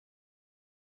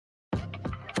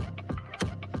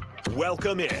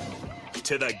Welcome in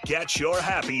to the Get Your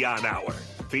Happy On Hour,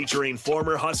 featuring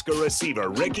former Husker receiver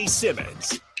Ricky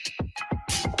Simmons.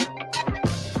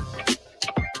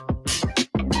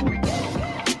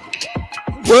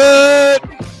 What?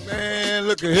 Man,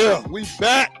 look at here. We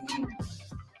back.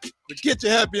 The Get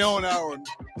Your Happy On Hour,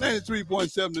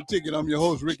 93.7 The Ticket. I'm your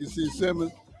host, Ricky C.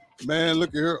 Simmons. Man, look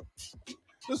at here.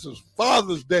 This is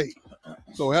Father's Day.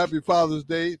 So happy Father's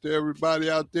Day to everybody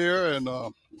out there, and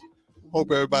hope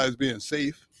everybody's being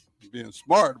safe, being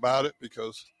smart about it,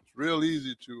 because it's real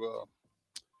easy to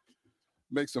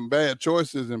make some bad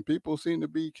choices, and people seem to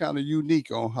be kind of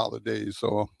unique on holidays.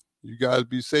 So you guys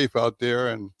be safe out there,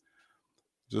 and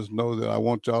just know that I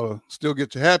want y'all to still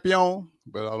get your happy on,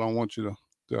 but I don't want you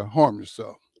to harm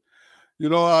yourself. You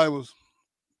know, I was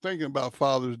thinking about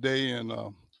Father's Day, and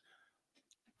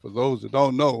for those that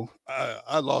don't know,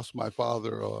 I lost my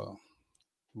father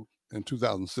in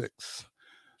 2006.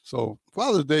 So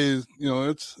Father's Day is,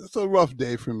 it's a rough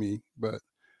day for me, but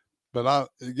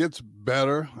it gets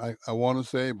better, I want to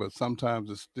say, but sometimes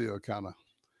it still kind of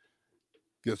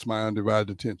gets my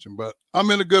undivided attention. But I'm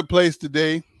in a good place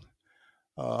today.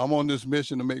 I'm on this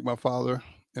mission to make my father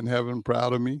in heaven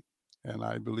proud of me, and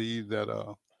I believe that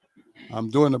I'm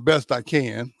doing the best I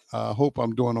can. I hope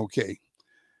I'm doing okay.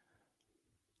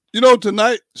 You know,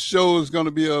 tonight's show is going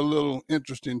to be a little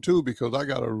interesting, too, because I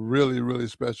got a really, really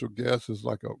special guest. It's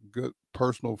like a good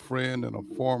personal friend and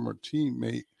a former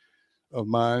teammate of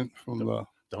mine from the...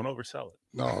 Don't oversell it.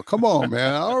 No, come on,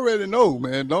 man. I already know,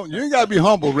 man. You ain't got to be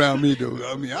humble around me, dude.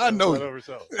 I mean, I know. Don't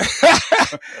oversell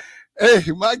it. Hey,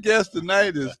 my guest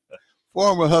tonight is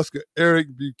former Husker Eric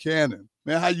Buchanan.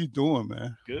 Man, how you doing,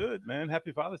 man? Good, man.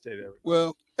 Happy Father's Day to everybody.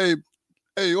 Well, hey,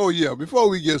 oh yeah, before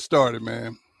we get started,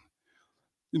 man,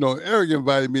 Eric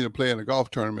invited me to play in a golf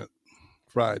tournament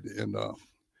Friday, and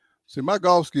see, my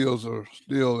golf skills are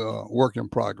still work in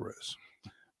progress,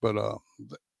 but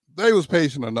they was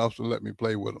patient enough to let me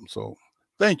play with them, so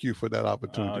thank you for that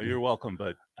opportunity. You're welcome,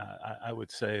 but I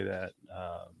would say that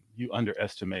you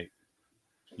underestimate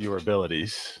your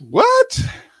abilities. What?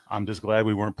 I'm just glad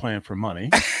we weren't playing for money,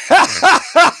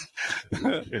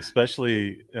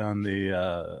 especially on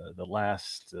the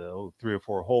last 3 or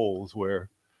 4 holes where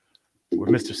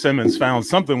Mr. Simmons found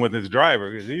something with his driver,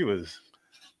 because he was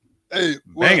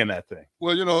banging that thing.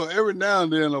 Well, every now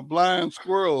and then a blind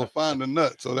squirrel will find a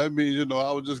nut, so that means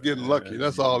I was just getting lucky.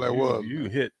 That's all that was. You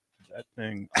hit that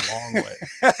thing a long way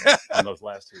on those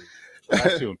last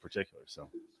two in particular. So.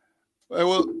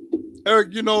 Well,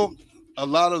 Eric, a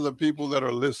lot of the people that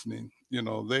are listening,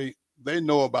 they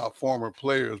know about former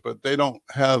players, but they don't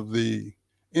have the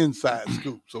inside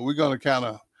scoop. So we're going to kind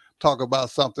of talk about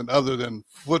something other than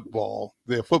football,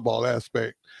 the football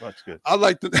aspect. That's good. I'd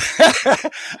like for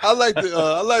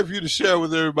you to share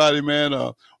with everybody, man.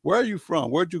 Where are you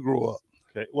from? Where'd you grow up?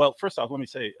 Okay. Well, first off, let me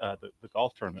say the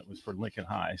golf tournament was for Lincoln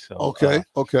High. So okay.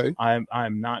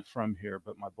 I'm not from here,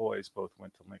 but my boys both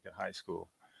went to Lincoln High School.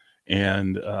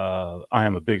 And I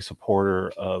am a big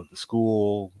supporter of the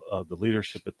school, of the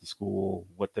leadership at the school,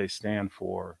 what they stand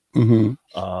for, the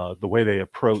way they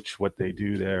approach what they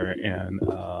do there, and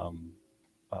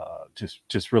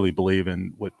just really believe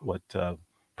in what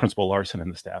Principal Larson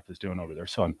and the staff is doing over there.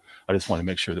 So I just want to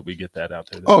make sure that we get that out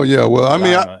there. Oh, yeah. Well, I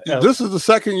mean, this is the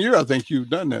second year I think you've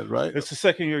done that, right? It's the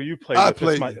second year you played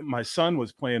with us. My son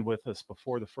was playing with us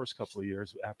before the first couple of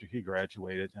years after he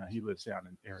graduated. He lives down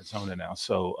in Arizona now.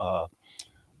 So,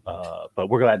 but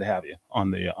we're glad to have you on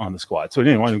the squad. So I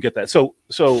didn't want to get that. So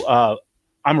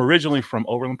I'm originally from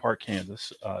Overland Park,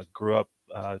 Kansas. Grew up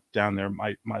down there.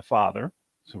 My father,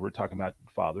 so we're talking about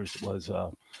fathers, was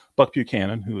Buck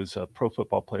Buchanan, who is a pro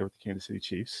football player with the Kansas City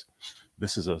Chiefs.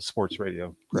 This is a sports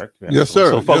radio, correct? Yes,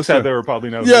 sir. So folks out there will probably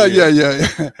know. Yeah.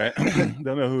 Right?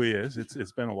 Don't know who he is.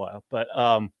 It's been a while, but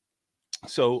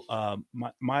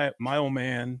my old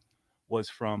man was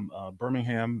from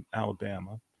Birmingham,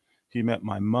 Alabama. He met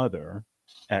my mother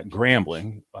at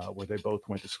Grambling, where they both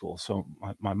went to school. So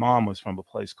my mom was from a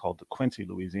place called DeQuincy,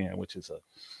 Louisiana, which is a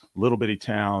little bitty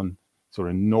town sort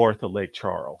of north of Lake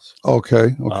Charles.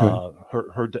 Okay.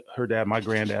 Her dad, my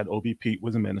granddad, O.B. Pete,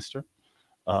 was a minister.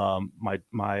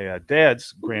 My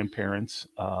dad's grandparents,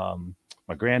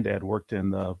 my granddad worked in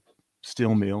the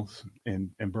steel mills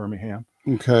in Birmingham.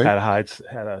 Okay.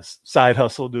 Had a side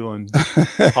hustle doing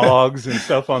hogs and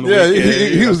stuff on the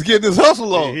weekend. He was getting his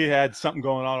hustle on. He had something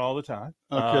going on all the time.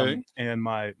 Okay. And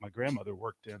my grandmother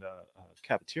worked in a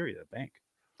cafeteria, a bank,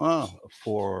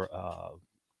 for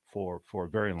a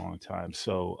very long time.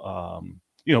 So,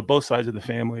 both sides of the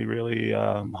family really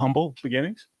humble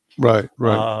beginnings. Right.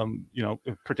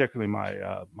 Particularly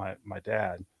my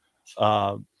dad.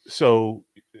 So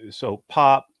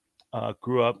Pop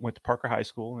grew up, went to Parker High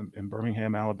School in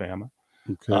Birmingham, Alabama.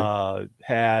 Okay.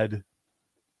 Had,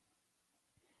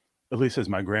 at least as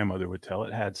my grandmother would tell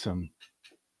it, had some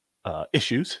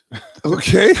issues.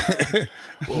 Okay.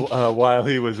 While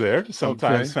he was there,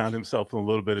 sometimes Okay. found himself in a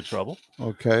little bit of trouble.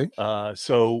 Okay.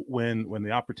 So when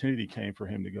the opportunity came for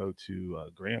him to go to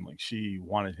Grambling, she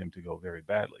wanted him to go very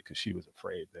badly because she was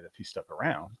afraid that if he stuck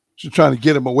around, she's trying to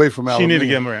get him away from Alabama. She needed to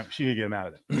get him around. She needed to get him out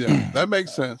of there. Yeah, that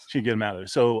makes sense. She'd get him out of there.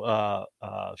 So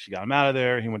she got him out of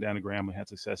there. He went down to Grambling, had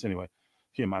success. Anyway,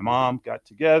 he and my mom got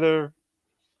together,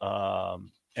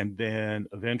 and then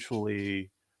eventually,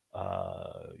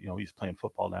 he's playing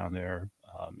football down there.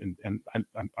 And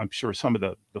I'm sure some of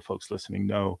the folks listening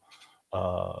know,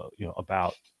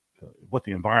 about what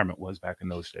the environment was back in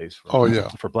those days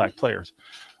for Black players.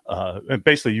 And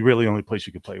basically, you really only place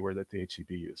you could play were at the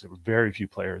HCBUs. There were very few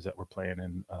players that were playing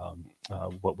in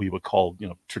what we would call,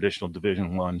 traditional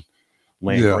Division I,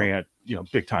 land grant,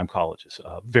 big time colleges.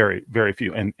 Very, very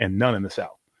few, and none in the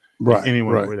South. Right.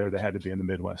 Anyone over there that had to be in the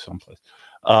Midwest someplace.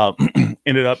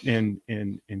 Ended up in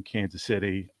Kansas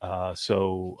City.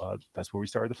 So that's where we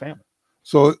started the family.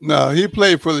 So now he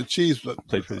played for the Chiefs.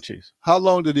 Played for the Chiefs. How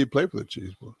long did he play for the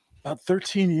Chiefs for? About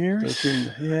 13 years.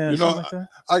 13. Yeah, something like that.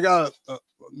 I got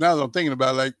now that I'm thinking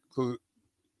about it,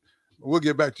 we'll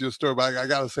get back to your story, but I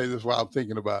got to say this while I'm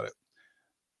thinking about it.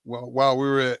 Well, while we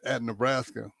were at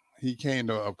Nebraska, he came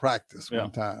to a practice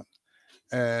one time,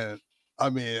 and I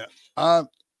mean, I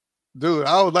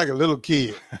was like a little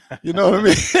kid. You know what I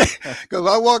mean? Because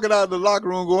I'm walking out of the locker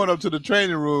room, going up to the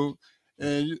training room,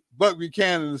 and Buck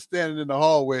Buchanan is standing in the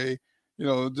hallway,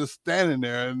 just standing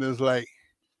there, and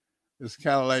it's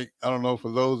kind of like, I don't know,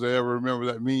 for those that ever remember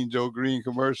that Mean Joe Green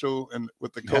commercial and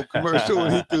with the Coke commercial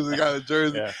when he threw the guy the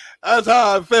jersey. Yeah. That's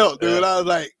how I felt, dude. I was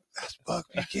like, that's Buck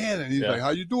Buchanan. He's like,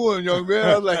 how you doing, young man?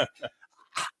 I was like,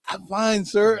 I'm fine,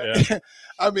 sir. Yeah.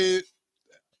 I mean,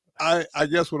 I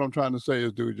guess what I'm trying to say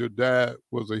is, dude, your dad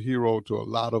was a hero to a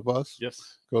lot of us.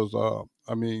 Yes. Because,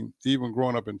 even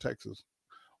growing up in Texas,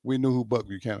 we knew who Buck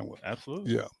Buchanan was.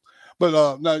 Absolutely. Yeah.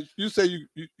 But now you say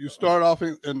you started off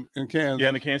in Kansas. Yeah,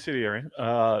 in the Kansas City area,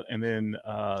 and then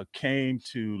came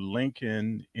to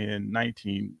Lincoln in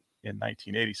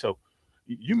 1980. So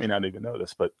you may not even know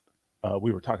this, but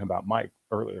we were talking about Mike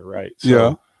earlier, right?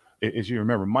 So, yeah. As you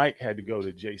remember, Mike had to go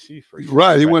to JC for years.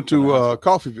 Right, he went to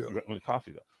Coffeyville. Went to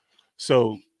Coffeyville.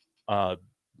 So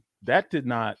that did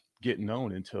not get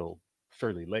known until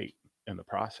fairly late in the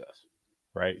process.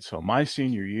 Right. So my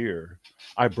senior year,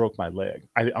 I broke my leg.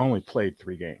 I only played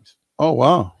 3 games. Oh,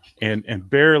 wow. And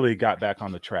barely got back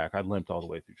on the track. I limped all the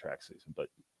way through track season. But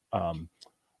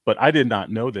I did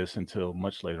not know this until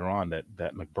much later on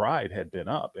that McBride had been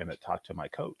up and had talked to my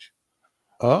coach.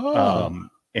 Oh.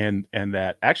 And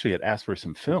that actually had asked for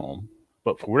some film,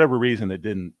 but for whatever reason it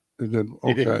didn't.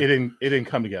 It didn't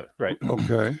come together. Right.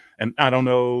 Okay. And I don't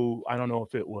know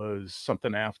if it was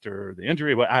something after the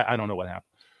injury, but I don't know what happened.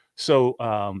 So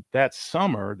that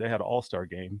summer, they had an all-star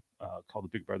game called the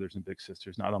Big Brothers and Big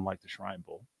Sisters, not unlike the Shrine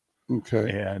Bowl. Okay.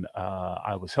 And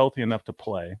I was healthy enough to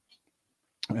play.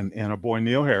 And our boy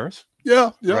Neil Harris,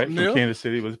 right, Neil from Kansas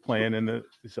City, was playing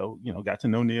got to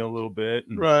know Neil a little bit.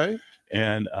 And, right.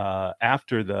 And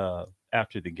after the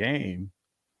game,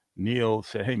 Neil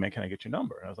said, "Hey man, can I get your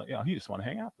number?" And I was like, "Yeah, you just want to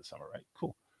hang out this summer, right?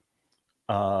 Cool."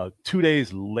 2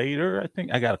 days later, I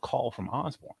think I got a call from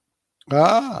Osborne.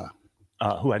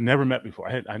 Who I'd never met before.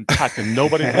 I talked to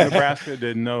nobody from Nebraska,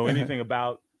 didn't know anything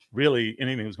about really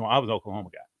anything that was going on. I was an Oklahoma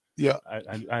guy. Yeah.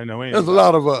 I know anything. There's a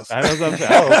lot of us. I was an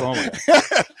Oklahoma guy.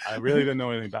 I really didn't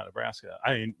know anything about Nebraska.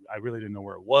 I really didn't know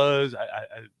where it was.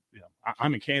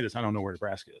 I'm in Kansas. I don't know where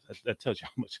Nebraska is. That tells you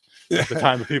how much at the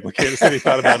time the people in Kansas City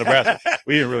thought about Nebraska.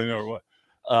 We didn't really know where it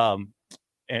was.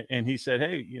 And he said,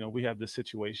 "Hey, we have this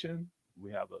situation.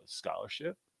 We have a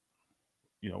scholarship.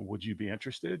 Would you be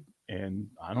interested?" And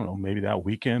I don't know, maybe that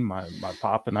weekend, my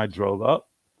pop and I drove up,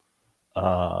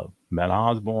 met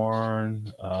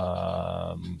Osborne,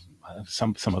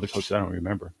 some other coaches I don't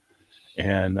remember,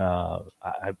 and I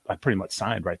pretty much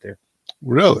signed right there.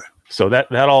 Really? So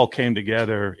that all came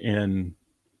together in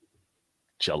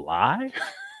July.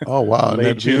 Oh wow!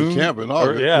 Late June, camp and all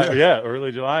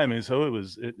early July. I mean, so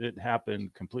it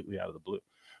happened completely out of the blue.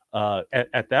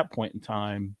 At that point in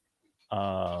time.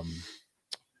 I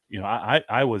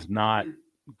was not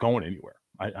going anywhere.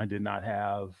 I did not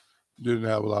have. Didn't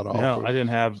have a lot of. No, I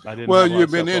didn't. Well,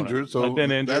 you've been injured, so I've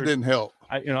been injured. That didn't help.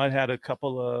 I had a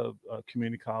couple of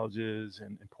community colleges,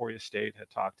 and Emporia State had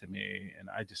talked to me, and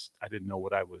I didn't know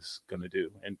what I was going to do,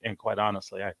 and quite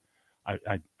honestly,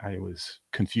 I was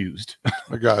confused.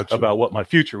 I got you. About what my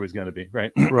future was going to be.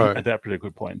 Right. Right. At that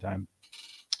particular point in time.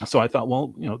 So I thought,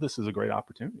 well, this is a great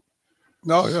opportunity.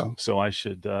 No, yeah. So I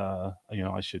should, I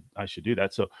should do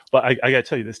that. So, but I got to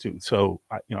tell you this too. So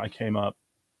I came up,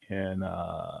 and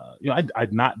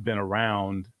I'd not been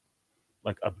around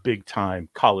like a big time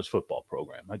college football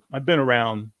program. I'd been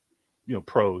around,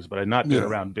 pros, but I'd not been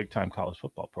around big time college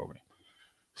football program.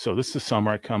 So this is the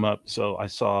summer I come up. So I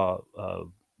saw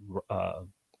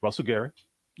Russell Gary,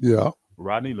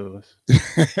 Rodney Lewis,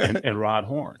 and Rod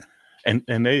Horn,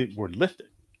 and they were lifted.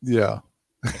 Yeah.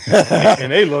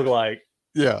 And they look like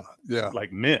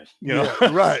like men,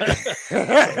 right. They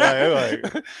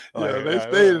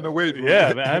stayed in the weight room.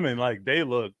 Yeah, man, I mean, like they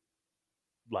look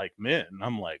like men.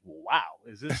 I'm like, wow,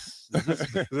 is this how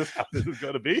this is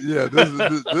going to be? Yeah,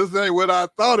 this ain't what I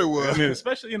thought it was. I mean,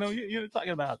 especially you're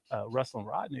talking about Russell and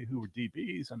Rodney, who were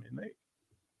DBs. I mean, they.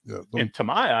 Yeah, and to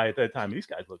my eye at that time, these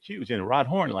guys looked huge. And Rod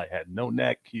Horn had no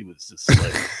neck. He was just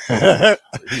like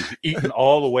he was eating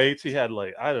all the weights. He had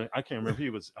I can't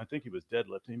remember. I think he was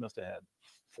deadlifting. He must have had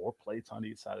 4 plates on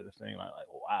each side of the thing. And I'm like,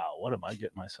 wow, what am I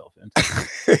getting myself into?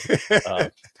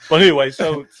 But anyway,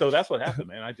 so that's what happened,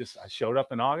 man. I showed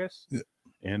up in August,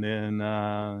 and then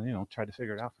tried to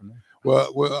figure it out from there.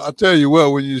 Well, I tell you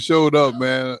what, when you showed up,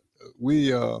 man,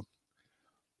 we all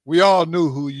knew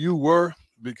who you were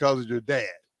because of your dad.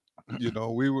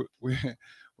 We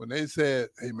when they said,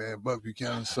 "Hey man, Buck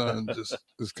Buchanan's son just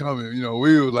is coming,"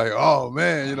 we were like, "Oh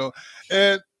man,"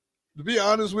 And to be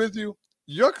honest with you,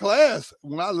 your class.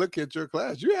 When I look at your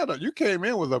class, you came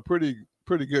in with a pretty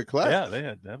good class.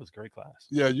 Yeah, that was a great class.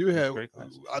 Yeah, you had. Great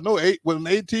class. I know was an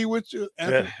AT with you.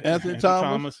 Anthony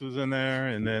Thomas was in there,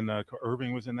 and then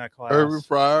Irving was in that class. Irving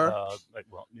Fryer,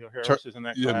 Neil Harris is in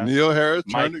that class. Yeah, Neil Harris.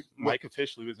 Mike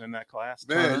officially was in that class.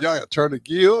 Man, y'all got Turner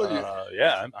Gill.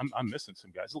 I'm missing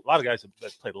some guys. A lot of guys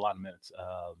that played a lot of minutes.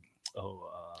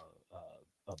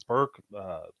 Burke.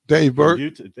 Dave Burke.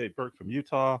 Dave Burke from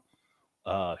Utah.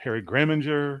 Harry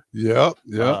Grimminger,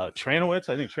 Tranowitz.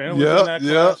 I think Tranowitz was in that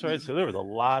class, right? So there was a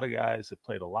lot of guys that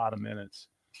played a lot of minutes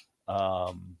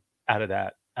out of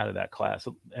that class,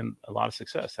 and a lot of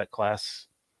success. That class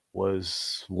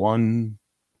was 1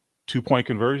 2-point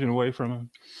conversion away from a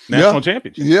national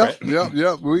championship.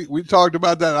 Yeah. We talked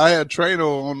about that. I had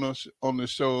Trano on the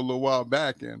show a little while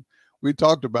back, and we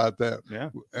talked about that. Yeah.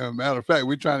 And matter of fact,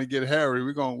 we're trying to get Harry.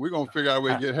 We're gonna figure out a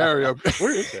way to get Harry up.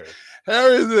 Where is Harry?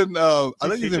 Harry's in, I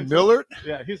think he's in Millard.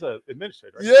 Yeah, he's an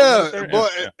administrator. Right? Yeah, boy,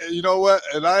 and you know what?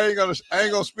 And I ain't gonna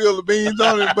spill the beans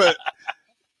on it, but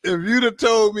if you'd have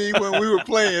told me when we were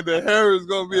playing that Harry was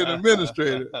gonna be an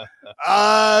administrator,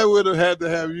 I would have had to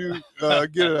have you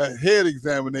get a head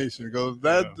examination because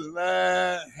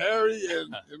Harry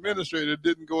and administrator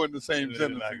didn't go in the same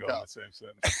sentence.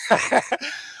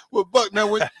 Well, Buck,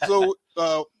 now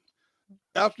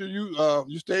after you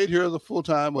stayed here as a full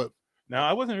time, what? Now,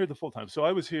 I wasn't here the full time. So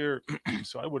I was here.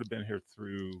 So I would have been here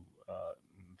through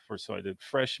so I did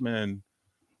freshman,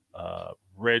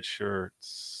 redshirt,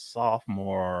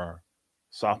 sophomore.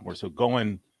 So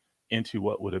going into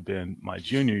what would have been my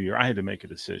junior year, I had to make a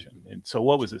decision. And so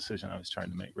what was the decision I was trying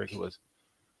to make, Rick? It was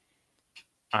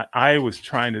I was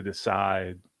trying to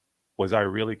decide, was I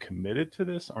really committed to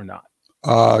this or not?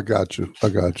 I got you.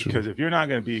 Because if you're not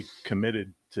going to be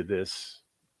committed to this,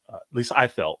 at least I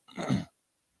felt,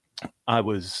 I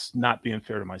was not being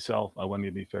fair to myself. I wasn't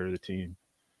going to be fair to the team.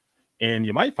 And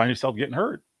you might find yourself getting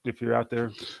hurt if you're out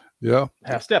there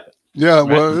half-stepping. Yeah, right?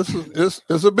 Well, it's a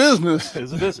business.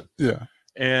 It's a business. Yeah.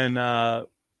 And I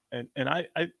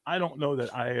don't know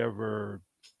that I ever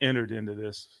entered into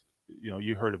this.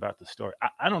 You heard about the story.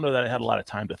 I don't know that I had a lot of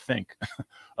time to think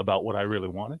about what I really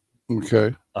wanted.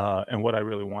 Okay. And what I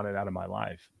really wanted out of my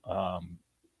life.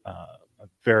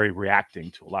 Very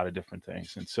reacting to a lot of different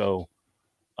things. And so,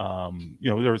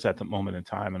 there was at the moment in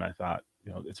time, and I thought,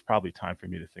 it's probably time for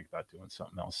me to think about doing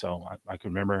something else. So I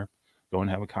can remember going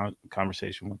to have a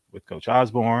conversation with Coach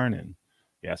Osborne, and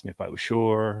he asked me if I was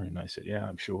sure, and I said, yeah,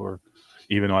 I'm sure,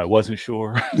 even though I wasn't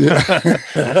sure. Yeah.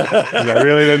 I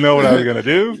really didn't know what I was going to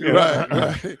do.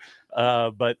 Right.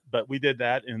 But we did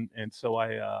that, and so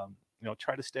I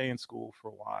tried to stay in school for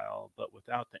a while, but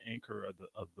without the anchor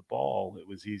of the ball, it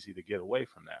was easy to get away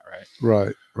from that, right?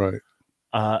 Right.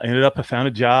 Ended up, I found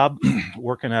a job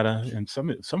working at and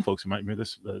some folks might remember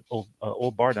this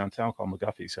old bar downtown called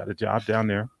McGuffey's. Had a job down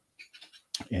there,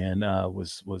 and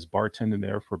was bartending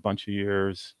there for a bunch of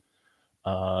years.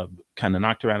 Kind of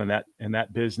knocked around in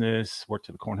that business. Worked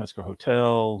at the Cornhusker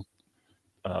Hotel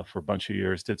for a bunch of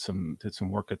years. Did some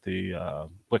work at the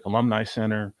Blick Alumni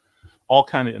Center. All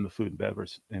kind of in the food and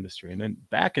beverage industry. And then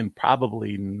back in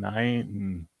probably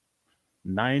 95,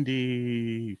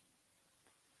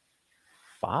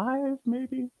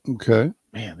 maybe. Okay.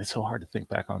 man, it's so hard to think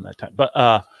back on that time. But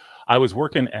I was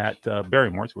working at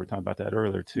Barrymore's. We were talking about that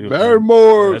earlier too.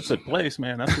 Barrymore's. That's a place,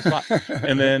 man. That's the spot.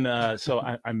 And then so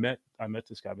I met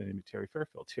this guy by the name of Terry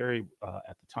Fairfield. Terry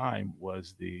at the time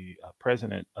was the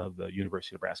president of the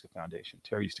University of Nebraska Foundation.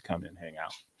 Terry used to come in and hang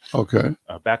out. Okay.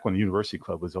 Back when the University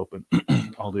Club was open,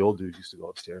 all the old dudes used to go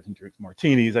upstairs and drink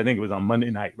martinis. I think it was on Monday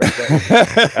night. Right?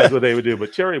 That's what they would do.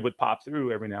 But Terry would pop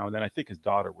through every now and then. I think his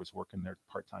daughter was working there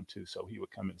part-time too. So he would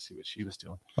come in and see what she was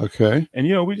doing. Okay. And,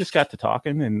 we just got to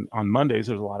talking. And on Mondays,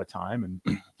 there was a lot of time. And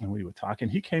we would talk. And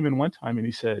he came in one time and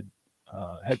he said,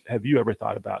 have you ever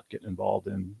thought about getting involved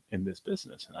in this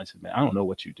business? And I said, man, I don't know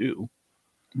what you do.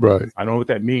 Right. I don't know what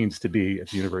that means to be at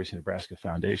the University of Nebraska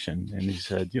Foundation. And he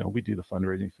said, we do the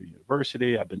fundraising for the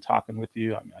university. I've been talking with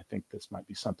you. I mean, I think this might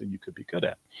be something you could be good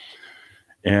at.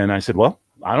 And I said, well,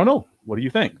 I don't know. What do you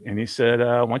think? And he said,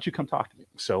 why don't you come talk to me?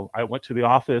 So I went to the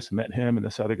office, met him, and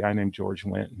this other guy named George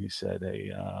went. And he said,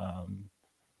 hey,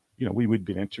 we would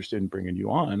be interested in bringing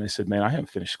you on. And I said, man, I haven't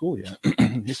finished school yet.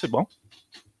 He said, well,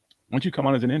 why don't you come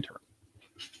on as an intern?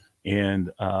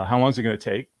 And how long is it going to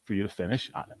take for you to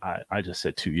finish? I just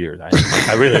said 2 years. I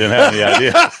really didn't have any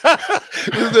idea. I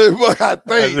think.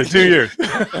 I said 2 years.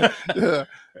 Yeah.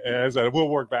 And I said, we'll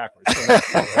work backwards. So,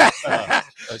 I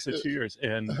said 2 years.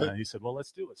 And he said, well,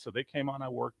 let's do it. So they came on. I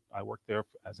worked there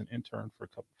as an intern for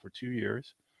 2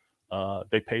 years.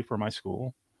 They paid for my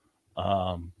school.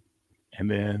 And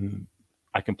then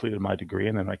I completed my degree,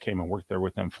 and then I came and worked there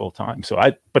with them full time.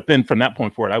 But then from that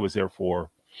point forward, I was there for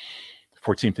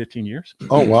 14, 15 years.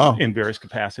 Oh, wow. In various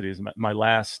capacities. My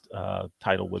last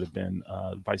title would have been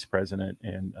vice president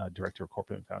and director of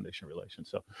corporate and foundation relations.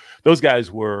 So those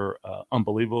guys were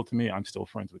unbelievable to me. I'm still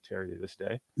friends with Terry to this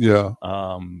day. Yeah.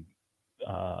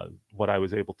 What I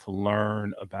was able to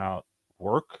learn about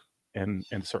work and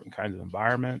in certain kinds of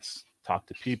environments, talk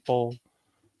to people,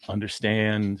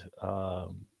 understand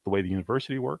the way the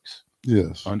university works.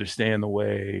 Yes. Understand the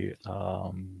way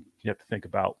you have to think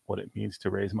about what it means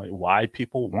to raise money, why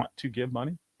people want to give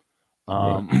money,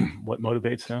 what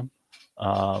motivates them.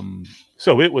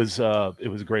 So it was a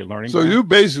great learning. So you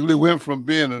basically went from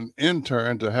being an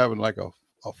intern to having like a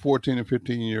 14 and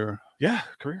 15 year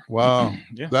career. Wow.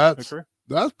 Yeah,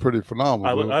 that's pretty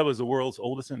phenomenal. I was the world's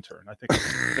oldest intern. I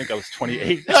think I was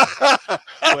 28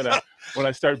 when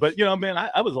I started. But man,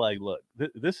 I was like, look,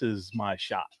 this is my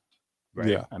shot. Right.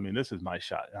 Yeah. I mean, this is my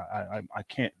shot. I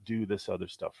can't do this other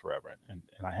stuff forever, and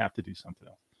I have to do something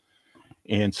else.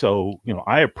 And so,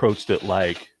 I approached it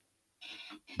like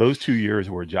those 2 years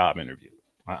were a job interview.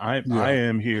 I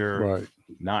am here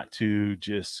not to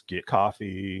just get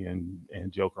coffee and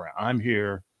joke around. I'm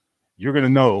here. You're going to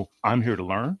know I'm here to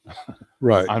learn.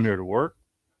 Right. I'm here to work.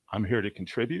 I'm here to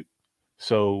contribute.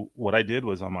 So what I did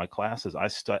was on my classes, I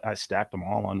stacked them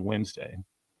all on Wednesday.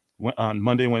 On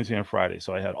Monday, Wednesday, and Friday.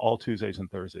 So I had all Tuesdays and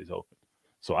Thursdays open.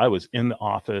 So I was in the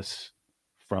office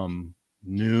from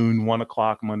noon, 1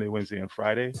 o'clock, Monday, Wednesday, and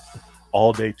Friday,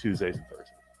 all day Tuesdays and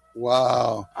Thursdays.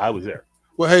 Wow. I was there.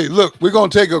 Well, hey, look, we're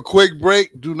going to take a quick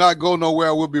break. Do not go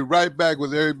nowhere. We'll be right back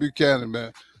with Eric Buchanan,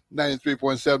 man.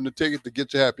 93.7 The Ticket to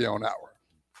get you happy on hour.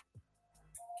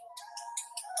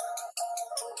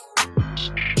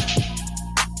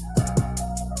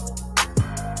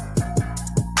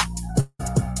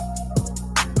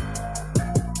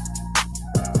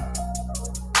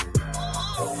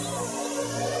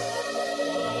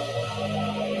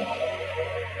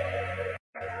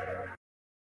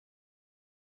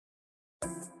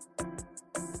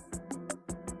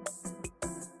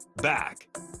 Back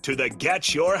to the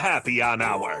Get Your Happy On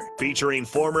Hour, featuring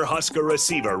former Husker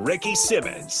receiver Ricky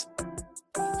Simmons.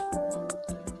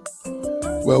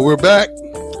 Well, we're back,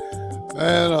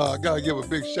 and I got to give a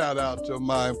big shout out to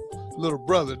my little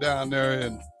brother down there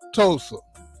in Tulsa.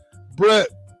 Brett,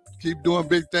 keep doing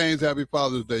big things. Happy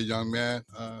Father's Day, young man.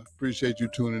 Appreciate you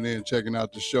tuning in, checking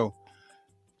out the show.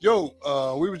 Yo,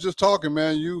 we were just talking,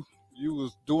 man. You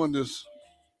was doing this.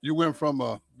 You went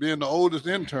from being the oldest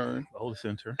intern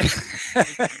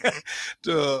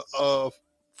to a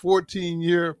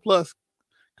 14-year plus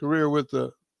career with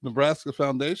the Nebraska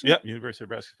Foundation. Yep, University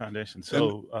of Nebraska Foundation.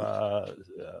 So,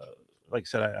 like I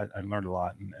said, I learned a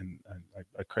lot, and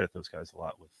I credit those guys a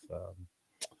lot with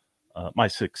my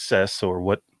success or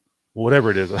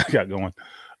whatever it is I got going.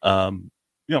 I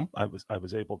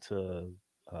was able to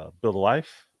build a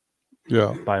life,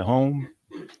 buy a home.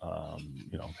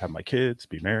 Have my kids,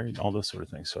 be married, all those sort of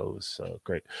things. So it was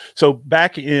great. So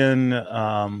back in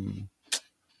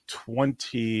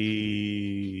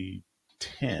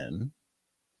 2010, is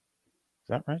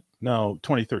that right? No,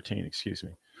 2013, excuse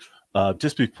me.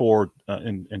 just before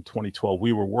in 2012,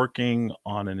 we were working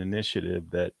on an initiative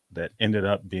that ended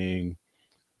up being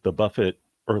the Buffett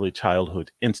Early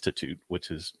Childhood Institute,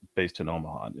 which is based in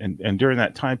Omaha. And during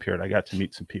that time period, I got to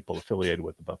meet some people affiliated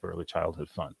with the Buffett Early Childhood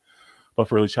Fund.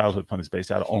 Buffett Early Childhood Fund is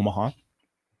based out of Omaha.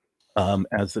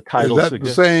 As the title is that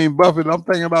suggests, the same Buffett I'm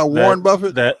thinking about? Warren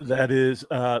Buffett. That is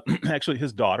actually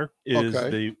his daughter is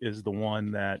Okay. the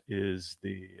one that is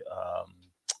the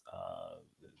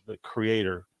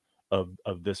creator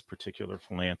of this particular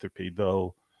philanthropy,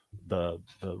 though the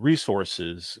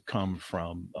resources come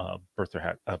from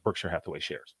Berkshire Hathaway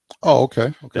shares. Oh,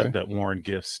 okay. That Warren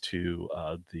gifts to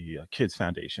the kids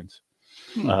foundations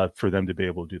for them to be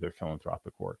able to do their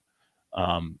philanthropic work.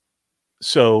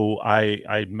 So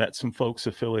I met some folks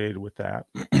affiliated with that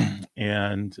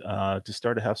and just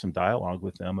started to have some dialogue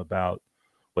with them about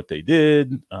what they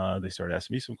did. They started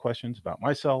asking me some questions about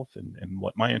myself and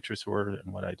what my interests were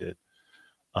and what I did.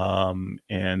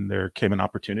 And there came an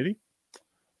opportunity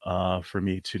for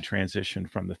me to transition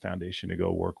from the foundation to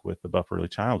go work with the Buffett Early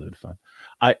Childhood Fund.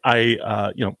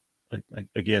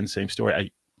 Again, same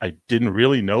story. I didn't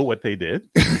really know what they did.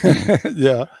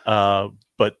 Yeah.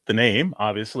 But the name,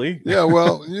 obviously. Yeah.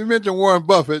 Well, you mentioned Warren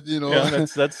Buffett. Yeah,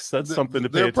 that's something to pay attention to.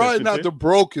 They're probably not the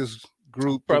brokest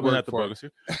group. Probably not the brokest.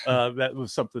 That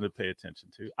was something to pay attention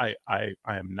to. I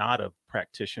am not a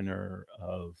practitioner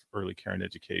of early care and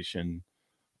education.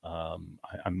 I'm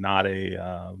not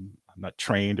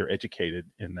trained or educated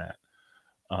in that.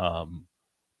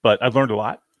 But I've learned a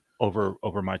lot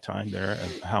over my time there,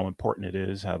 and how important it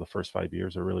is, how the first 5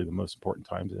 years are really the most important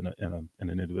times in an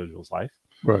individual's life.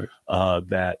 Right.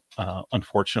 That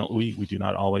unfortunately we do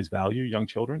not always value young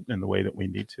children in the way that we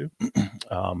need to.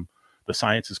 The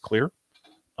science is clear.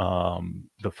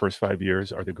 The first 5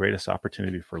 years are the greatest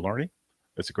opportunity for learning.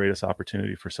 It's the greatest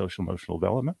opportunity for social emotional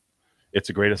development. It's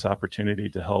the greatest opportunity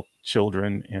to help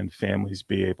children and families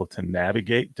be able to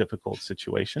navigate difficult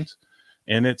situations.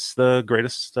 And it's the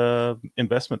greatest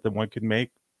investment that one could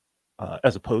make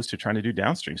as opposed to trying to do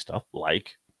downstream stuff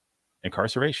like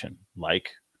incarceration, like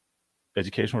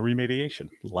educational remediation,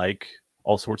 like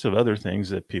all sorts of other things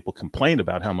that people complain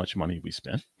about how much money we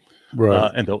spend,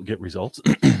 right, and don't get results.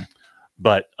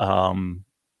 But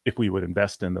if we would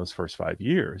invest in those first 5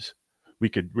 years, we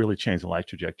could really change the life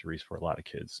trajectories for a lot of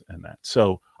kids and that.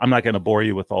 So I'm not going to bore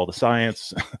you with all the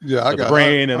science, I got the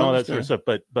brain and all that sort of stuff,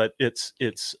 but it's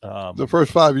the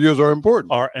first 5 years are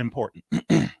important.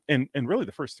 And really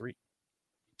the first 3.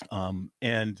 So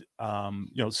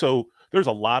there's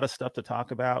a lot of stuff to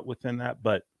talk about within that,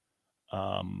 but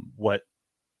what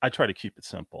I try to keep it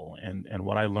simple. And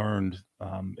what I learned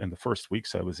in the first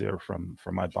weeks I was there from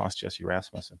my boss, Jesse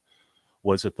Rasmussen,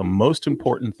 was that the most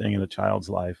important thing in a child's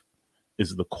life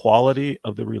is the quality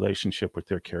of the relationship with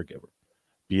their caregiver,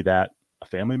 be that a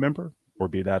family member or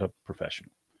be that a professional.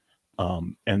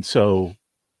 And so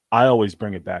I always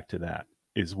bring it back to that,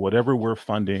 is whatever we're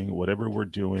funding, whatever we're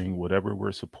doing, whatever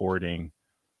we're supporting,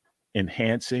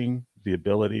 enhancing the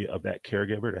ability of that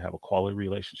caregiver to have a quality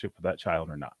relationship with that child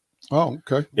or not. Oh,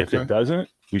 okay. If it doesn't,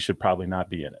 we should probably not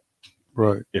be in it.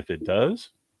 Right. If it does,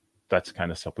 that's the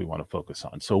kind of stuff we want to focus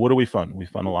on. So what do we fund? We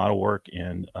fund a lot of work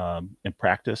in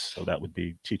practice. So that would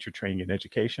be teacher training and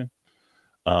education.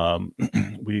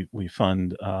 We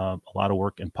fund a lot of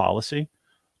work in policy.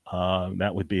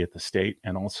 That would be at the state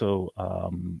and also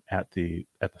at the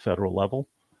federal level.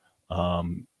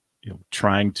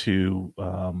 Trying to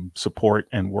support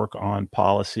and work on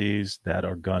policies that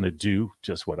are going to do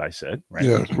just what I said. Right?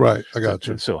 Yes, right. I got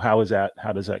you. So how does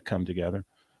that come together?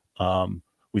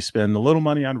 We spend a little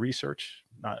money on research,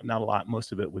 not a lot.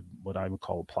 Most of it would what I would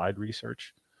call applied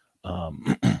research.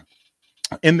 And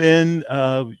then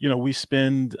we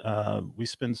spend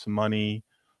some money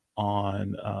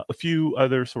on a few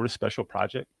other sort of special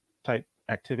project type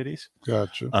activities.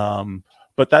 Gotcha.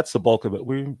 But that's the bulk of it.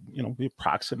 We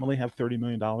approximately have $30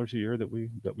 million a year that we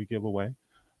give away.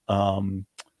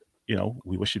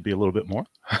 We wish it'd be a little bit more.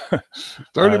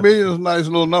 30 million is a nice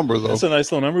little number, though. It's a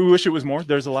nice little number. We wish it was more.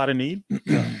 There's a lot of need.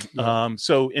 Yeah.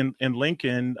 So in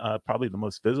Lincoln, probably the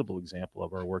most visible example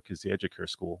of our work is the EduCare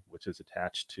School, which is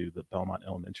attached to the Belmont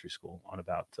Elementary School on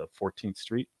about 14th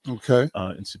Street. Okay.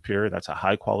 In Superior. That's a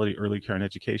high quality early care and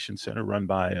education center run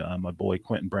by my boy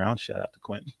Quentin Brown. Shout out to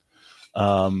Quentin.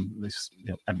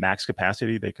 At max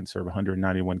capacity, they can serve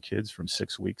 191 kids from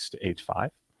 6 weeks to age 5.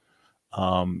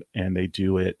 And they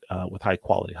do it with high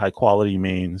quality. High quality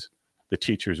means the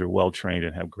teachers are well trained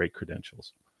and have great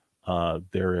credentials.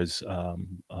 There is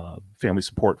family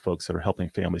support folks that are helping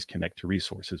families connect to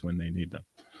resources when they need them.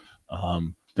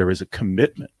 There is a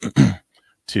commitment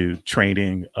to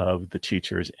training of the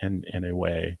teachers in a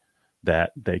way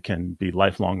that they can be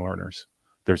lifelong learners.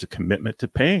 There's a commitment to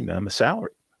paying them a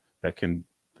salary that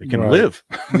they can live.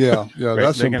 Yeah, right?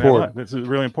 That's important. This is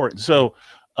really important. So,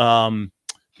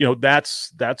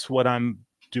 that's what I'm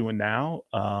doing now.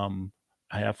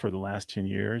 I have for the last 10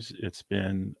 years. It's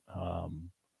been an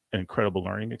incredible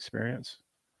learning experience.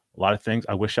 A lot of things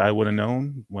I wish I would have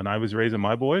known when I was raising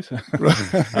my boys.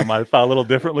 I might have thought a little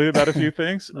differently about a few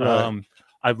things. Right.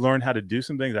 I've learned how to do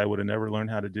some things I would have never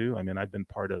learned how to do. I mean, I've been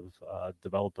part of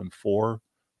developing 4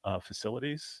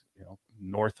 facilities,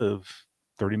 north of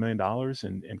 $30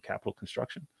 million in capital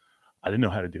construction. I didn't know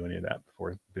how to do any of that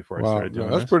before I started doing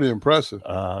that's pretty impressive.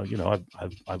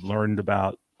 I've learned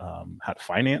about how to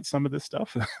finance some of this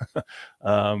stuff.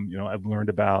 I've learned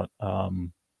about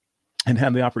and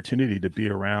had the opportunity to be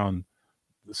around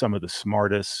some of the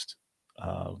smartest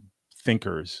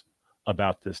thinkers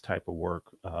about this type of work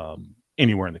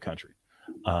anywhere in the country.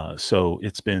 So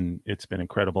it's been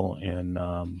incredible, and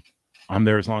I'm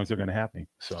there as long as they're going to have me.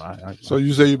 So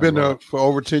you say you've been there for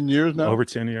over 10 years now? Over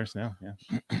 10 years now, yeah.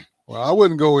 Well, I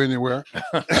wouldn't go anywhere.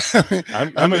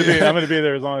 I'm going to be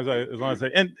there as long as I.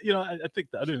 And I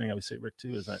think the other thing I would say, Rick,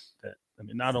 too, is that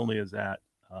not only is that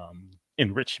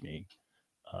enriched me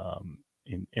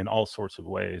in all sorts of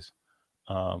ways,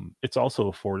 it's also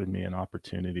afforded me an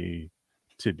opportunity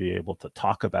to be able to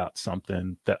talk about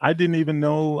something that I didn't even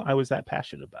know I was that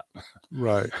passionate about.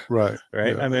 Right. Yeah.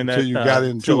 I mean,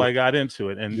 until I got into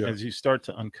it, and as you start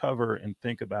to uncover and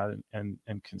think about it and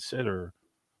consider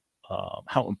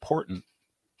how important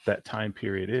that time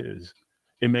period is,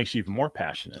 it makes you even more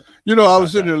passionate. I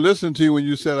was sitting there listening to you when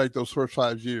you said like those first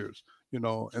 5 years,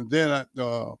 and then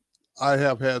I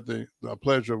have had the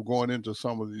pleasure of going into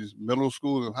some of these middle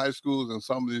schools and high schools, and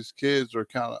some of these kids are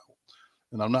kind of,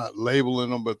 and I'm not labeling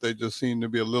them, but they just seem to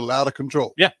be a little out of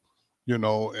control. Yeah.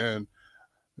 And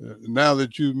now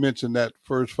that you mentioned that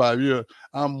first 5 years,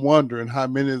 I'm wondering how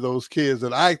many of those kids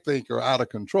that I think are out of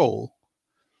control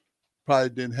probably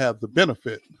didn't have the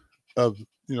benefit of,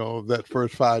 that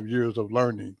first 5 years of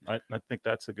learning. I think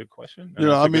that's a good question.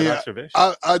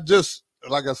 I just,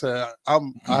 like I said,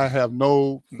 I have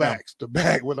no facts to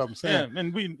back what I'm saying. Yeah,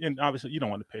 and obviously you don't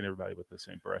want to paint everybody with the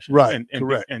same brush. Right. And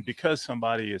correct. And because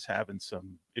somebody is having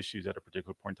some issues at a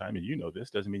particular point in time, and this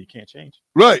doesn't mean you can't change.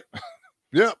 Right.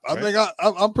 Yeah. I think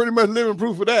I'm pretty much living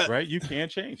proof of that. Right. You can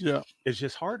change. Yeah. It's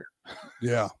just harder.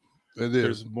 Yeah. It is.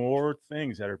 There's more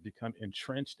things that are become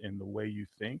entrenched in the way you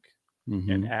think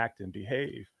and act and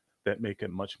behave that make it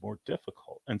much more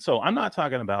difficult. And so I'm not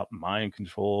talking about mind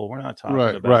control. We're not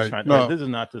talking about trying. No. This is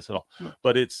not this at all. No.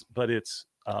 But it's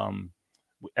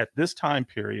at this time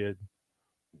period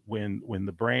when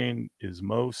the brain is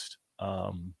most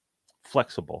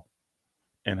flexible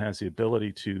and has the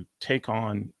ability to take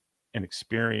on and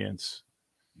experience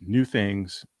new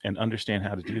things and understand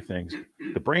how to do things,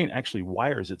 the brain actually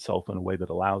wires itself in a way that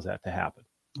allows that to happen.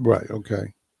 Right.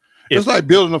 Okay. It's like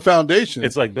building a foundation.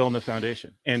 It's like building a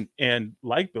foundation. And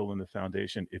like building the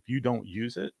foundation, if you don't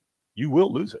use it, you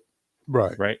will lose it.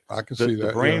 Right. Right. I can see that.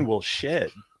 The brain will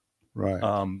shed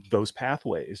those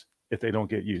pathways if they don't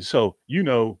get used. So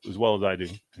as well as I do,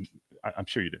 and I'm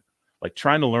sure you do, like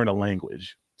trying to learn a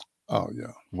language. Oh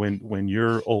yeah. When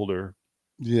you're older,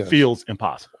 feels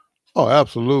impossible. Oh,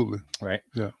 absolutely. Right.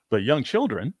 Yeah. But young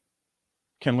children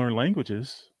can learn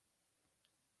languages.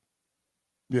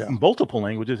 Yeah. Multiple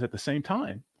languages at the same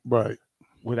time. Right.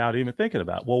 Without even thinking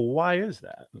about, well, why is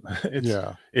that?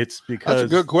 It's because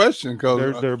that's a good question,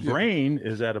 because their brain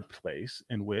is at a place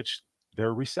in which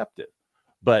they're receptive.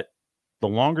 But the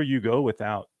longer you go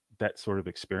without that sort of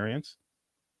experience,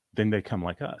 then they come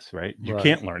like us, right? You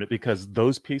can't learn it because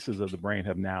those pieces of the brain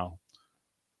have now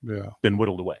been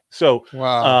whittled away. So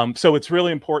so it's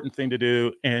really important thing to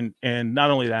do. And not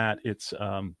only that, it's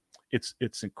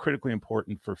critically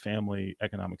important for family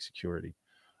economic security.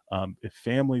 If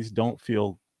families don't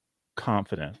feel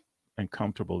confident and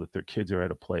comfortable that their kids are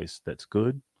at a place that's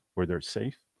good, where they're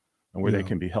safe and where they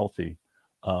can be healthy,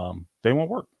 they won't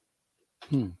work.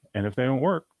 And if they don't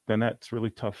work, then that's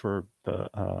really tough for the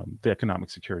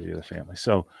economic security of the family.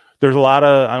 So there's a lot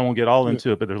of, I won't get all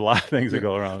into it, but there's a lot of things that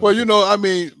go around. Well,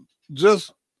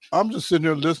 I'm just sitting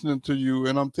here listening to you,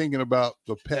 and I'm thinking about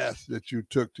the path that you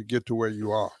took to get to where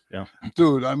you are. Yeah.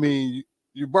 Dude,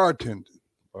 you bartended.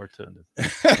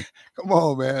 Come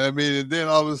on, man. And then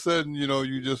all of a sudden,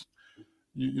 the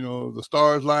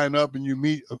stars line up and you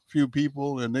meet a few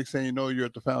people, and next thing you know, you're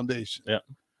at the foundation. Yeah.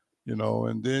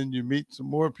 And then you meet some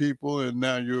more people, and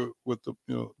now you're with the,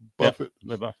 Buffett.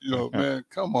 Man,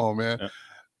 come on, man.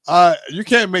 Yeah. You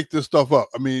can't make this stuff up.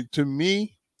 To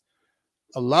me,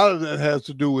 a lot of that has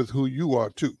to do with who you are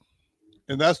too.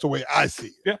 And that's the way I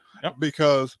see it. Yeah.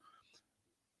 Because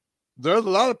there's a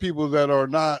lot of people that are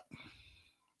not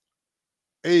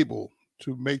able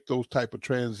to make those type of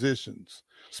transitions,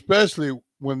 especially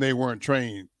when they weren't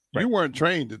trained. Right. You weren't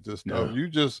trained at this stuff. No. You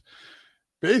just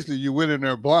basically you went in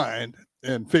there blind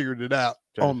and figured it out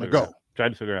on the go. Tried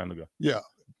to figure it out on the go. Yeah.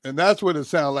 And that's what it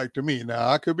sounded like to me. Now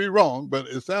I could be wrong, but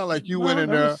it sounded like you went in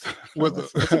there with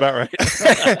that's about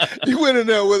right. You went in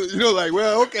there with, like,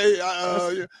 well, okay.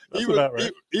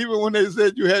 Even when they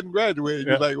said you hadn't graduated,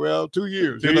 you're like, well, 2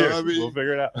 years. 2 years. I mean, we'll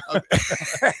figure it out.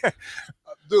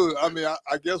 Dude, I mean,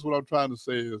 I guess what I'm trying to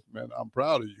say is, man, I'm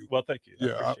proud of you. Well, thank you.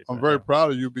 Yeah, I'm very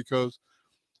proud of you because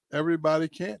everybody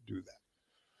can't do that.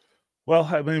 Well,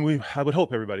 I mean, I would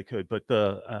hope everybody could, but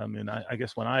I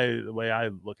guess the way I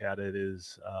look at it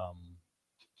is,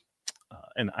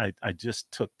 and I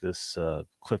just took this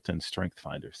Clifton Strength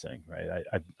Finders thing, right?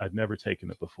 I've never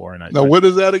taken it before, and now what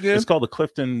is that again? It's called the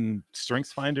Clifton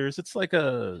Strength Finders. It's like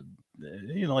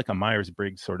like a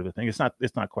Myers-Briggs sort of a thing. It's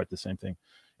not quite the same thing,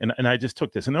 and I just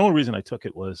took this, and the only reason I took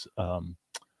it was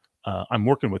I'm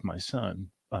working with my son,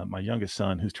 my youngest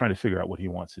son, who's trying to figure out what he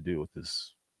wants to do with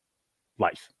his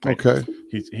life. Right? Okay.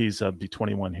 He's be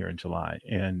 21 here in July.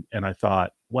 And I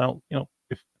thought, well,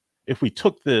 if we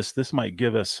took this might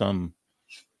give us some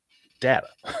data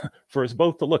for us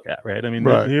both to look at, right? I mean,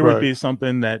 here would be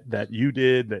something that you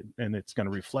did and it's going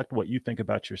to reflect what you think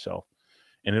about yourself.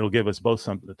 And it'll give us both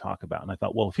something to talk about. And I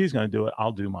thought, well, if he's going to do it,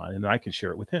 I'll do mine. And I can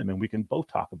share it with him and we can both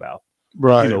talk about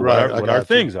what our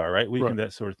things are, right? We can,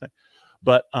 that sort of thing.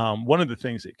 But one of the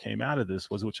things that came out of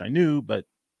this was, which I knew, but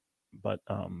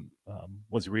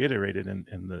was reiterated in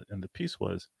the piece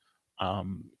was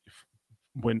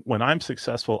when I'm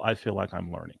successful, I feel like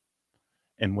I'm learning,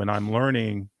 and when I'm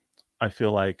learning, I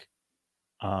feel like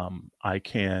I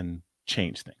can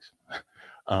change things.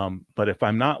 But if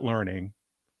I'm not learning,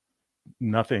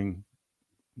 nothing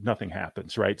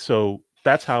happens, right? So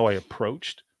that's how I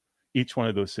approached each one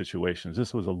of those situations.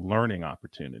 This was a learning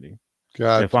opportunity.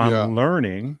 If I'm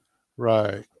learning,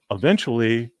 right,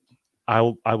 eventually I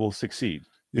will succeed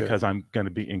because I'm going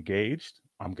to be engaged.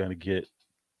 I'm going to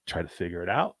try to figure it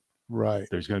out. Right.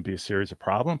 There's going to be a series of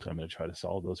problems. I'm going to try to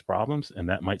solve those problems, and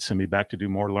that might send me back to do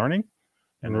more learning.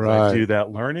 And as I do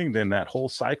that learning, then that whole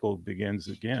cycle begins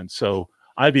again. So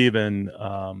I even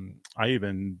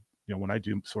when I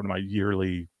do sort of my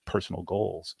yearly personal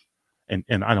goals,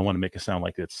 and I don't want to make it sound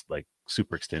like it's like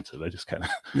super extensive. I just kind of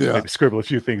like scribble a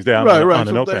few things down on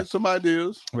a notepad. Some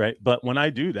ideas. Right. But when I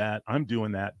do that, I'm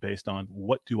doing that based on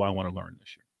what do I want to learn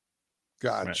this year?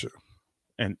 Gotcha.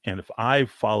 Right? And if I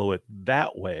follow it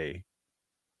that way,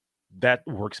 that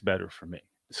works better for me.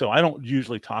 So I don't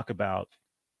usually talk about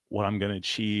what I'm going to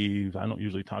achieve. I don't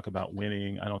usually talk about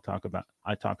winning. I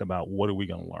talk about what are we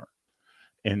going to learn?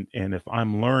 And if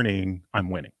I'm learning, I'm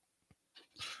winning.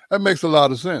 That makes a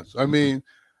lot of sense. I mean,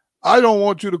 I don't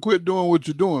want you to quit doing what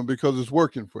you're doing because it's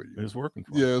working for you. It's working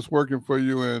for you. Yeah, it's working for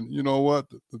you. And you know what?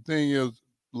 The thing is,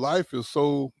 life is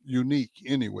so unique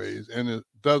anyways, and it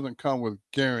doesn't come with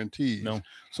guarantees. No.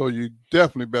 So you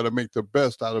definitely better make the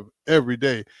best out of every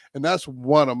day. And that's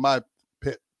one of my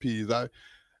pet peeves.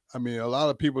 I mean, a lot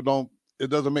of people it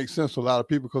doesn't make sense to a lot of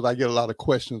people because I get a lot of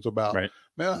questions about,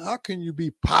 man, how can you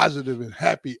be positive and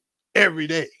happy every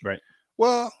day? Right.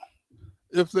 Well,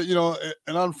 and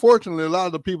unfortunately, a lot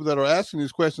of the people that are asking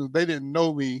these questions, they didn't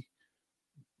know me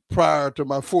prior to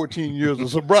my 14 years of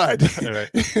sobriety.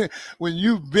 When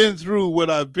you've been through what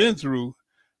I've been through,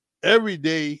 every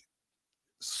day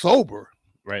sober,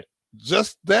 right?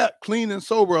 Just that, clean and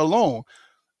sober alone,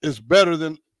 is better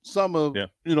than some of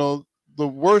the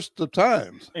worst of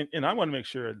times. And I want to make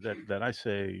sure that I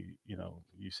say,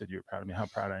 you said you were proud of me. How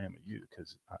proud I am of you,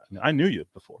 because I knew you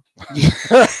before.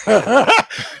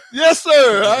 Yes,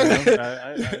 sir.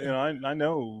 I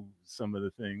know some of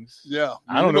the things. Yeah,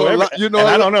 I don't know.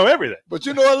 I don't know everything, but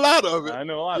you know a lot of it. I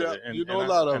know a lot of it. And, you know a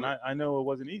lot of it. And I know it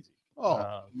wasn't easy.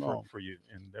 No. For you,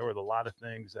 and there were a lot of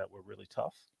things that were really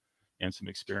tough, and some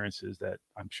experiences that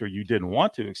I'm sure you didn't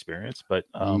want to experience, but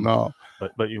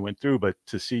but you went through. But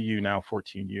to see you now,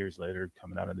 14 years later,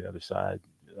 coming out on the other side,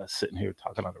 sitting here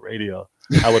talking on the radio,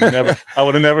 I would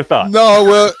have never thought. No,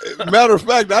 well, matter of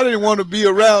fact, I didn't want to be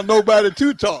around nobody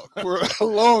to talk for a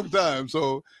long time.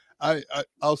 So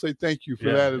I'll say thank you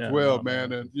for that as well,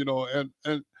 man. And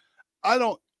and I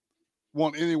don't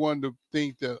want anyone to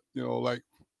think that like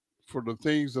for the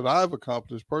things that I've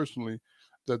accomplished personally,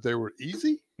 that they were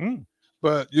easy.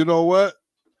 But you know what?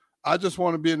 I just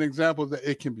want to be an example that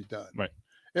it can be done. Right.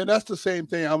 And that's the same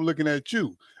thing I'm looking at you.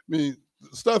 I mean,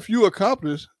 the stuff you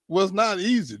accomplished was not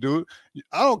easy, dude.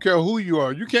 I don't care who you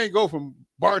are. You can't go from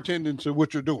bartending to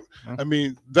what you're doing. Mm-hmm. I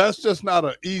mean, that's just not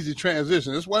an easy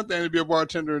transition. It's one thing to be a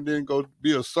bartender and then go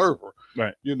be a server,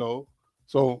 right? You know.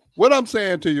 So what I'm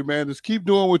saying to you, man, is keep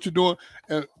doing what you're doing.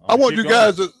 And I want you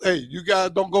guys to, hey, you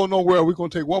guys don't go nowhere. We're going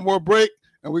to take one more break,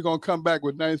 and we're going to come back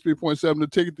with 93.7 The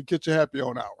Ticket to get you happy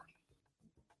on hour.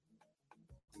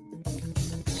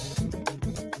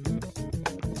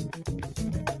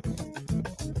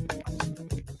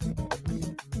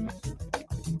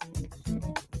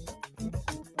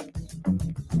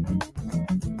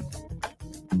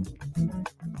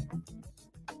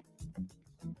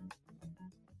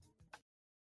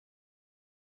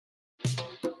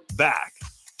 Back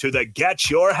to the Get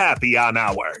Your Happy On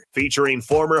Hour, featuring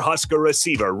former Husker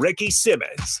receiver Ricky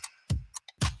Simmons.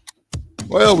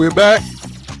 Well, we're back.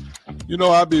 You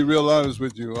know, I'll be real honest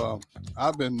with you.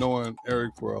 I've been knowing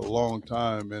Eric for a long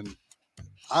time, and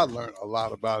I learned a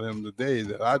lot about him today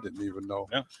that I didn't even know.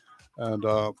 Yeah. And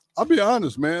I'll be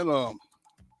honest, man.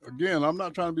 Again, I'm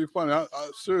not trying to be funny.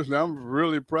 Seriously, I'm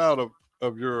really proud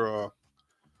of your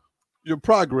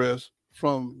progress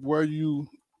from when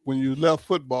you left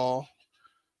football.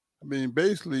 I mean,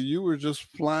 basically, you were just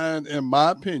flying, in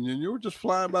my opinion, you were just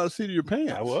flying by the seat of your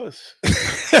pants. I was.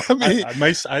 I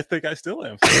mean, I think I still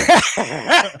am.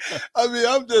 I mean,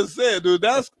 I'm just saying, dude,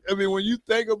 when you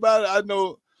think about it, I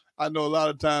know a lot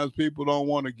of times people don't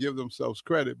want to give themselves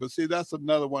credit, but see, that's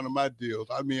another one of my deals.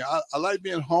 I mean, I like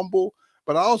being humble,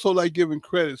 but I also like giving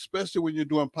credit, especially when you're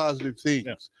doing positive things.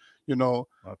 Yeah. You know,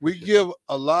 we give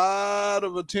a lot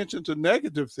of attention to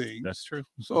negative things. That's true.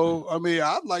 So, I mean,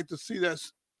 I'd like to see that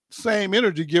same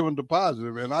energy given to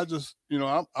positive. And I just, you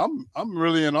know, I'm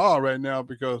really in awe right now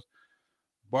because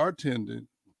bartending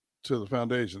to the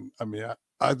foundation. I mean,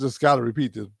 I just got to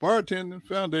repeat this: bartending,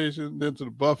 foundation, then to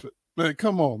the Buffett. Man,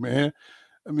 come on, man.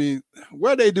 I mean,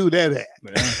 where they do that at?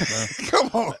 Yeah, come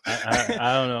on.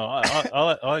 I don't know.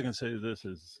 All I can say is this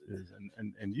is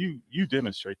and you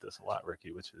demonstrate this a lot,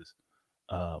 Ricky, which is,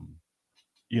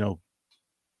 you know,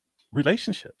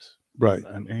 relationships. Right.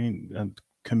 I mean,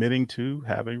 committing to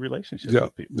having relationships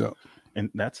with people. Yeah.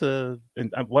 And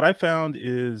what I found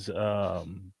is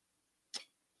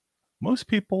most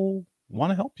people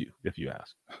want to help you if you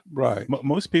ask. Right.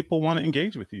 Most people want to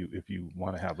engage with you if you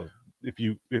want to have if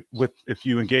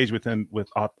you engage with them with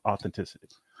authenticity.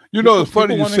 You know, it's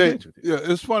funny you say. Yeah,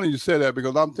 it's funny you say that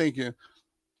because I'm thinking,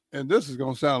 and this is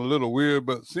going to sound a little weird,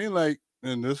 but it seems like,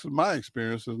 and this is my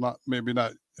experience, is maybe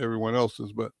not everyone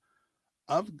else's, but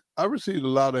I've received a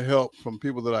lot of help from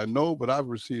people that I know, but I've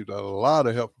received a lot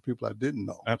of help from people I didn't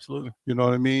know. Absolutely. You know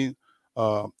what I mean?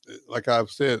 Like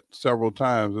I've said several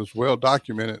times, it's well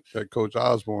documented that Coach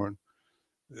Osborne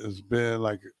has been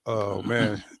like, oh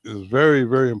man, is very,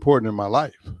 very important in my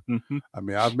life. Mm-hmm. I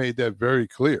mean, I've made that very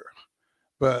clear.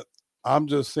 But I'm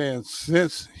just saying,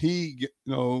 since he, you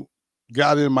know,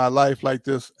 got in my life like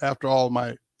this after all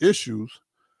my issues,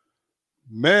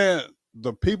 man,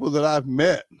 the people that I've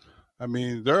met, I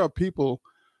mean, there are people,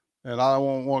 and I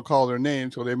won't want to call their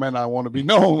names, so they might not want to be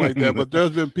known like that, but there's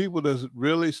been people that's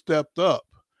really stepped up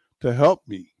to help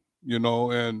me, you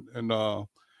know,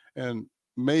 and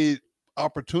made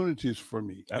opportunities for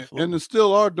me. Absolutely. And they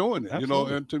still are doing it. Absolutely. You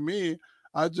know, and to me,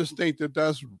 I just think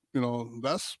that's, you know,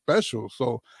 that's special.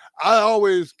 So I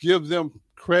always give them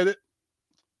credit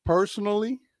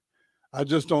personally. I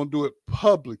just don't do it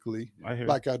publicly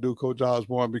like I do Coach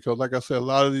Osborne, because like I said, a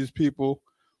lot of these people,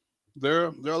 they're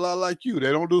a lot like you.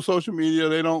 They don't do social media.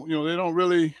 They don't, you know, they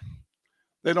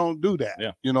don't do that.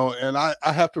 Yeah. You know, and I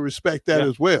have to respect that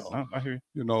as well. I hear you.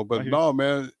 You know, but no,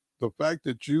 man, the fact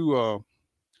that you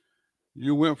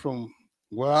went from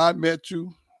where I met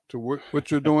you to what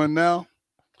you're doing now,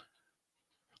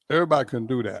 everybody can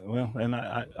do that. Well, and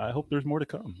I hope there's more to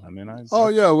come. I mean,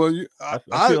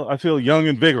 I feel young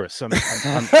and vigorous.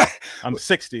 I'm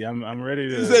 60. I'm ready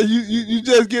to. You said you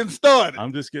just getting started.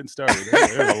 I'm just getting started.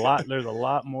 There's a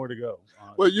lot more to go.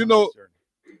 Well, you know,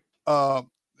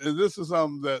 and this is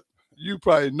something that you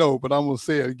probably know, but I'm gonna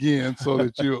say it again so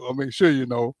that I'll make sure you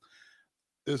know.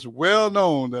 It's well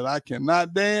known that I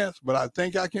cannot dance, but I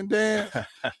think I can dance.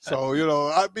 So, you know,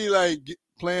 I'd be like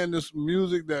playing this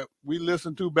music that we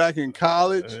listened to back in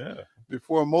college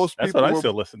before most people. That's what I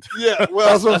still listen to. Yeah, well,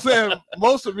 that's what I'm saying.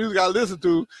 Most of the music I listen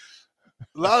to,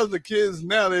 a lot of the kids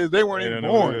nowadays, they weren't even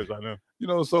born. I know. You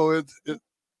know, so it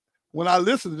when I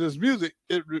listen to this music,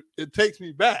 it takes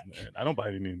me back. Man, I don't buy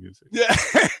any new music. Yeah,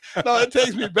 no, it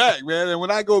takes me back, man. And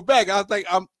when I go back, I think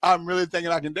I'm really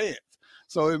thinking I can dance.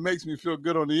 So it makes me feel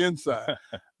good on the inside.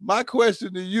 My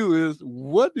question to you is,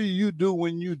 what do you do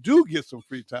when you do get some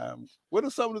free time? What are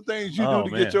some of the things you do to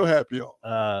get your happy on?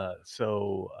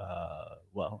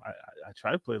 Well, I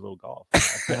try to play a little golf.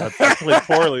 I play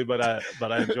poorly, but I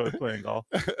enjoy playing golf.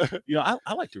 You know,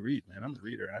 I like to read, man. I'm a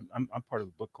reader. I'm part of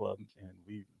the book club, and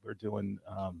we're doing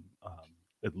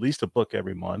at least a book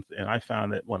every month. And I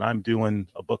found that when I'm doing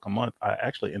a book a month, I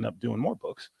actually end up doing more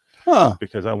books.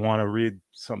 Because I want to read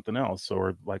something else,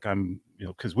 or like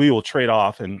because we will trade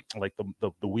off. And like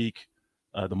the week,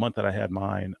 the month that I had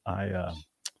mine, I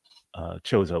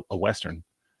chose a Western,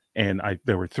 and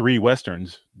there were 3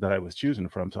 Westerns that I was choosing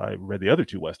from. So I read the other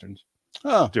 2 Westerns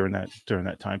during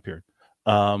that time period.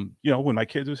 You know, when my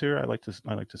kids was here, I like to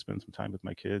spend some time with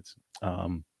my kids.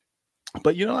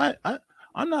 But you know,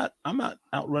 I'm not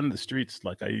out running the streets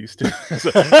like I used to. So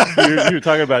you were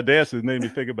talking about dancing. It made me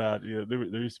think about, you know,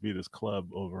 there used to be this club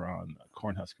over on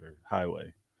Cornhusker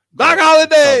Highway. Doc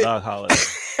Holiday. Doc Holiday.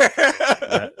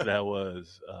 that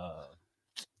was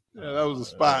that was a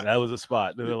spot. That was a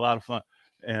spot. It was a lot of fun.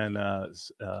 And I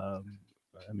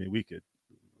mean, we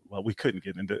couldn't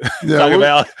get into talking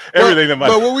about everything that might.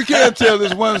 But what we can tell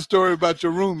is one story about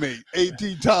your roommate,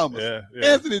 A.T. Thomas. Yeah.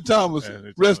 Anthony Thomas,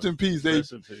 rest in peace,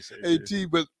 A.T.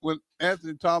 But when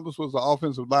Anthony Thomas was the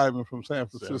offensive lineman from San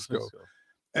Francisco.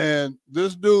 And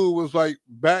this dude was like,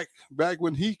 back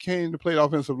when he came to play the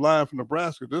offensive line for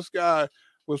Nebraska, this guy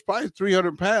was probably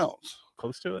 300 pounds.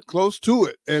 Close to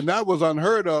it. And that was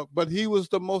unheard of, but he was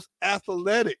the most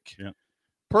athletic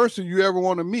person you ever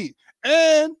want to meet.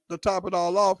 And to top it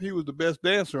all off, he was the best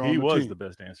dancer on the team. He was the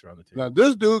best dancer on the team. Now,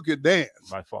 this dude could dance.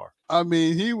 By far. I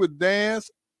mean, he would dance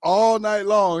all night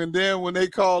long. And then when they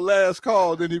called last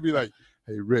call, then he'd be like,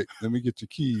 hey, Rick, let me get your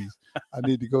keys. I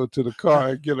need to go to the car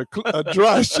and get a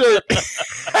dry shirt.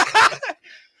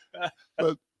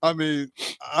 But, I mean,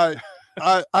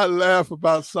 I laugh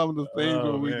about some of the things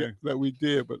that we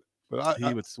did. But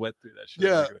he would sweat through that shit.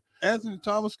 Yeah. Anthony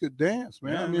Thomas could dance,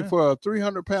 man. I mean, for a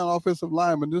 300-pound offensive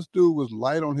lineman, this dude was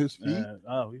light on his feet.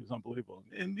 He was unbelievable.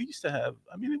 And he used to have.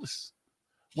 I mean, it was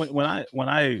when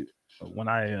I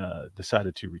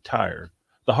decided to retire.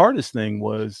 The hardest thing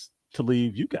was to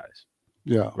leave you guys.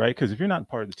 Yeah. Right. Because if you're not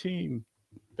part of the team,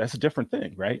 that's a different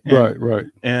thing, right? Right.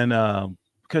 And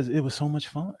because it was so much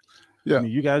fun. Yeah, I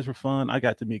mean, you guys were fun. I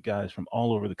got to meet guys from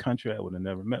all over the country I would have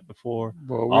never met before.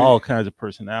 All kinds of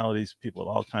personalities, people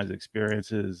with all kinds of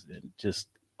experiences, and just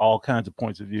all kinds of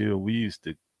points of view. We used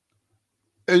to,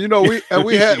 and you know, we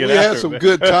had some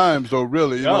good times though.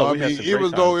 Really, you know, I mean, even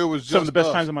though it was just some of the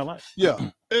best times of my life. Yeah,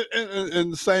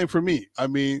 and the same for me. I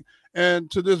mean,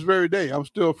 and to this very day, I'm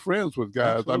still friends with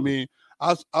guys. Absolutely. I mean,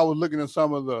 I was looking at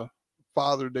some of the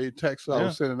Father Day texts I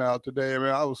was sending out today. I mean,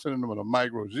 I was sending them to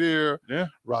Mike Rozier,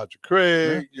 Roger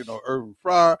Craig, you know, Irvin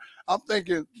Fryer. I'm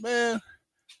thinking, man,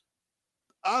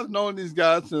 I've known these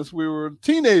guys since we were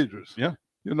teenagers. Yeah.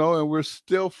 You know, and we're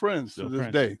still friends to this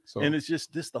day. So. And it's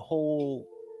just the whole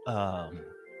the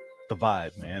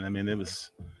vibe, man. I mean, it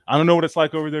was, I don't know what it's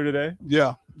like over there today.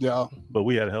 Yeah. But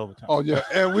we had a hell of a time. Oh, yeah.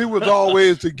 And we was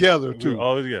always together, too. We were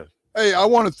always together. Hey, I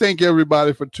want to thank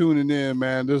everybody for tuning in,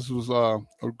 man. This was a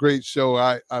great show.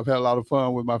 I've had a lot of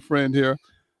fun with my friend here.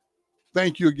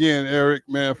 Thank you again, Eric,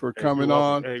 man, for coming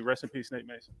on. Hey, rest in peace, Nate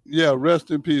Mason. Yeah, rest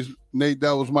in peace, Nate.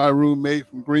 That was my roommate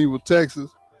from Greenville,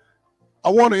 Texas. I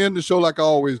want to end the show like I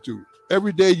always do.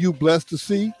 Every day you blessed to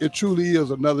see, it truly is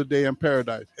another day in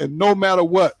paradise. And no matter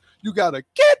what, you got to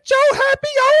get your happy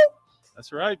on.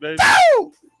 That's right, baby.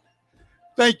 Woo!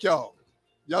 Thank y'all.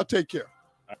 Y'all take care.